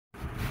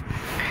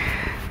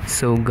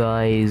So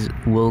guys,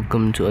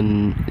 welcome to a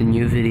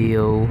new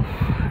video.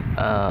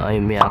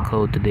 I'm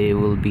Yako. Today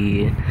we'll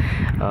be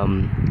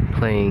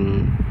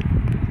playing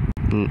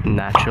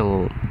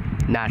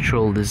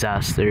natural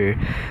disaster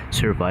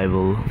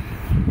survival.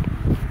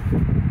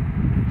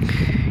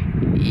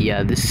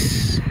 Yeah,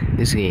 this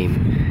game,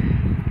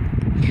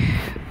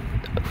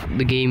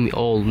 the game we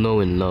all know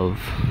and love.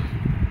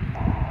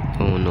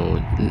 Oh no,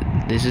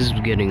 this is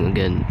getting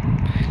again.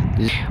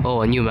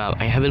 Oh, a new map.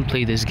 I haven't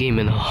played this game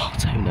in a long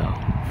time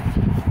now.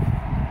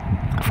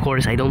 Of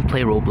course, I don't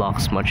play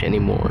Roblox much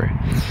anymore.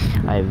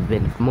 I've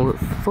been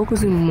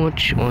focusing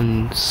much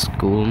on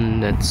school,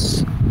 and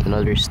that's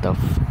another stuff.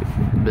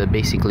 But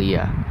basically,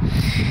 yeah.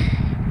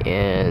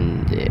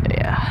 And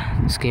yeah,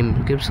 this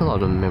game gives a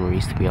lot of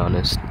memories, to be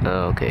honest.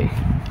 Okay.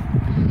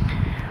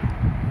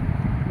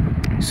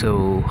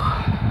 So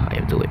I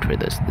have to wait for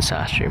this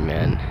disaster,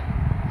 man.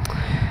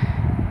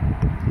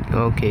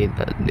 Okay,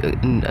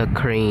 a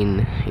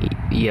crane.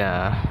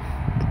 Yeah.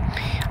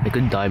 I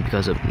could die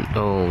because of.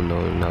 Oh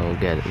no,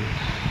 get it.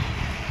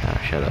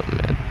 Shut up,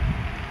 man.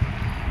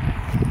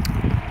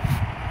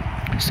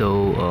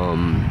 So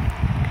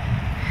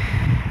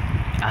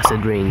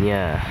acid rain.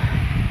 Yeah,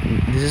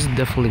 this is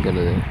definitely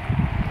gonna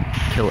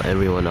kill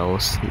everyone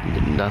else.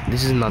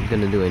 This is not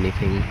gonna do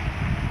anything.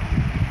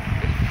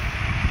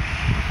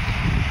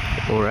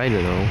 Or I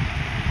don't know.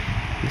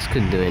 This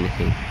could do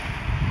anything.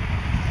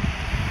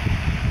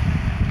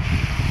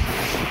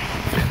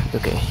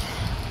 Okay.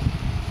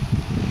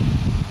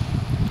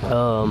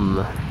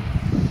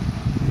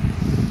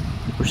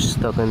 We're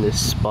stuck in this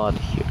spot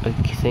here. I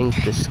think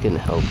this can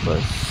help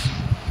us.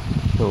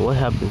 Oh, what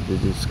happened to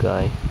this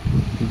guy?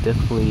 He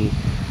definitely.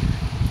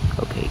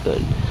 Okay,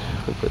 good.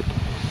 We're good.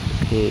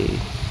 Okay.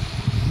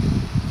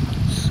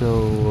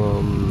 So,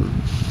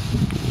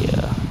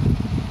 yeah.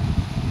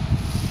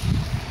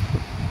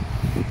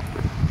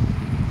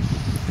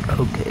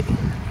 Okay.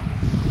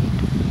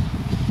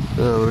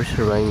 We're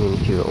surviving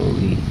here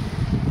only.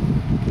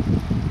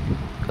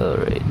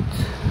 Alright.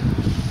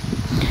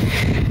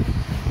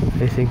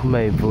 I think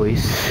my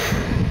voice,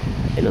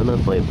 I don't know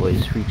if my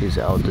voice reaches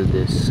out to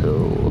this, so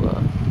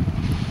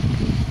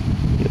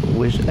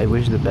I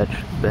wish the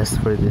best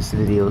for this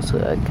video so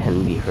I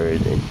can be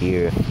heard and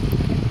hear,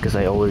 because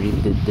I already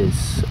did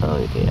this.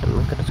 Okay, I'm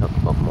not gonna talk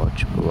about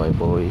much about my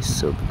voice,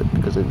 so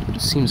because it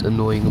seems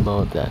annoying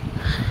about that,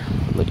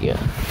 but yeah.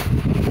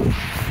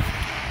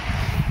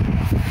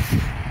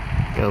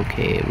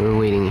 Okay, we're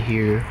waiting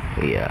here.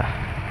 Yeah,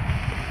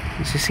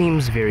 this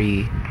seems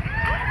very.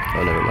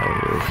 Oh, never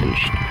mind. We're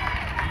finished.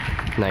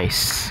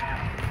 Nice.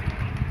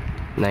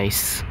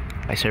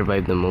 I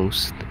survived the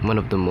most. One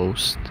of the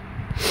most.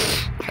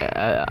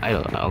 I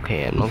don't.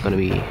 Okay, I'm not gonna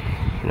be.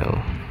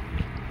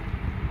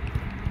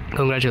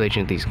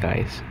 Congratulations, these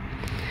guys.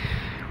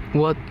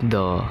 What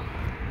the?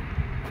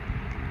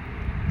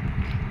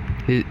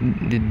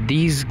 Did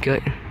these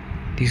guys?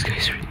 These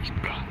guys really,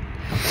 bro.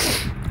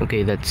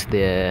 Okay, that's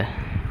the.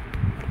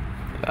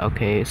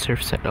 Okay,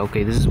 surf set.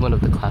 Okay, this is one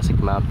of the classic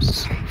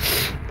maps.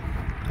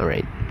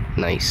 Alright,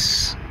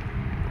 nice.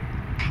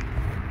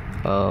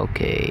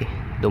 Okay,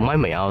 don't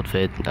mind my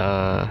outfit.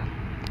 My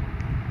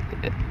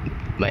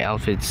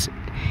outfit's.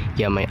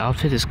 Yeah, my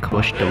outfit is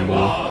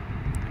questionable.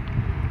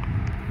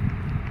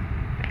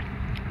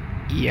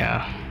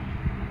 Yeah.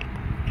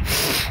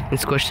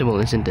 It's questionable,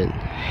 isn't it?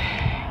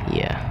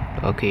 Yeah.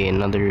 Okay,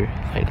 another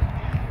fight.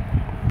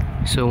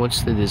 So,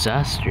 what's the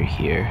disaster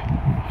here?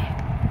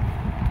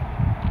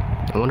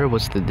 I wonder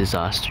what's the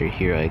disaster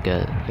here, I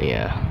guess.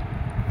 Yeah.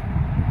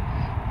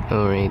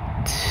 Alright.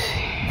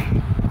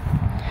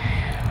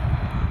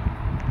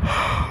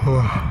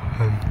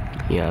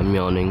 Yeah, I'm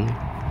yawning.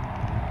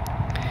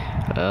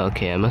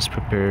 Okay, I must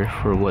prepare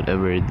for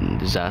whatever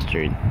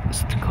disaster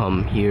is to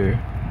come here.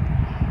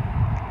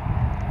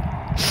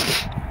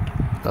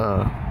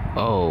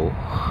 Oh.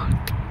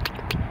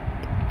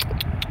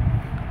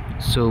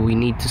 So we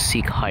need to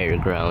seek higher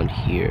ground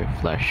here,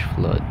 flash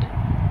flood.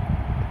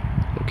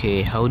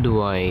 Okay, how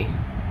do I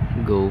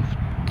go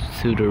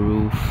through the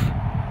roof?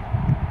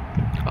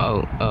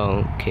 Oh,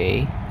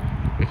 okay.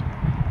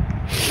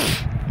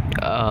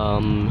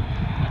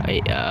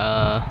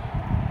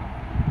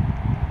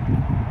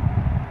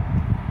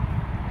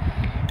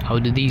 How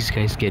did these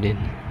guys get in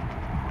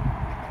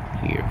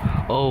here?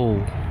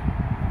 Oh,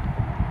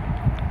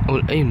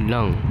 ayun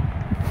lang.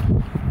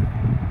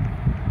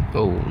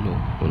 Oh no,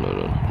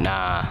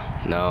 nah,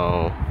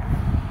 no.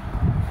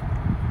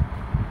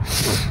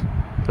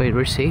 Wait,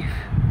 we're safe?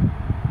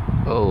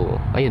 Oh,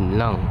 ayun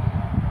lang.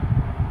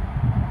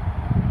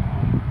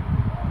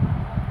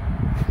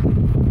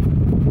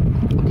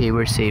 Okay,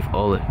 we're safe.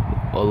 All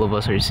of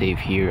us are safe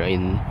here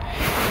in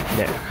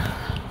there.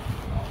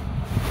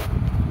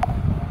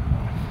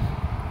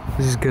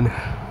 This is gonna.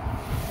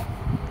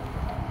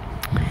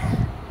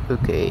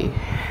 Okay.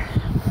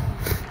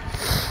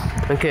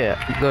 Okay,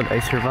 good. I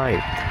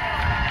survived.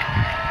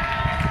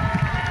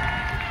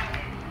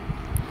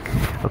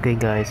 Okay,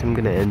 guys, I'm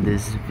gonna end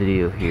this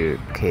video here.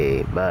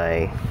 Okay,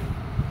 bye.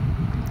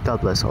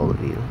 God bless all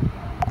of you.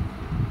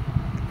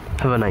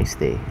 Have a nice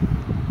day.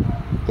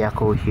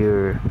 Yako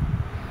here,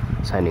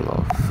 signing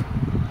off.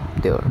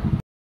 There.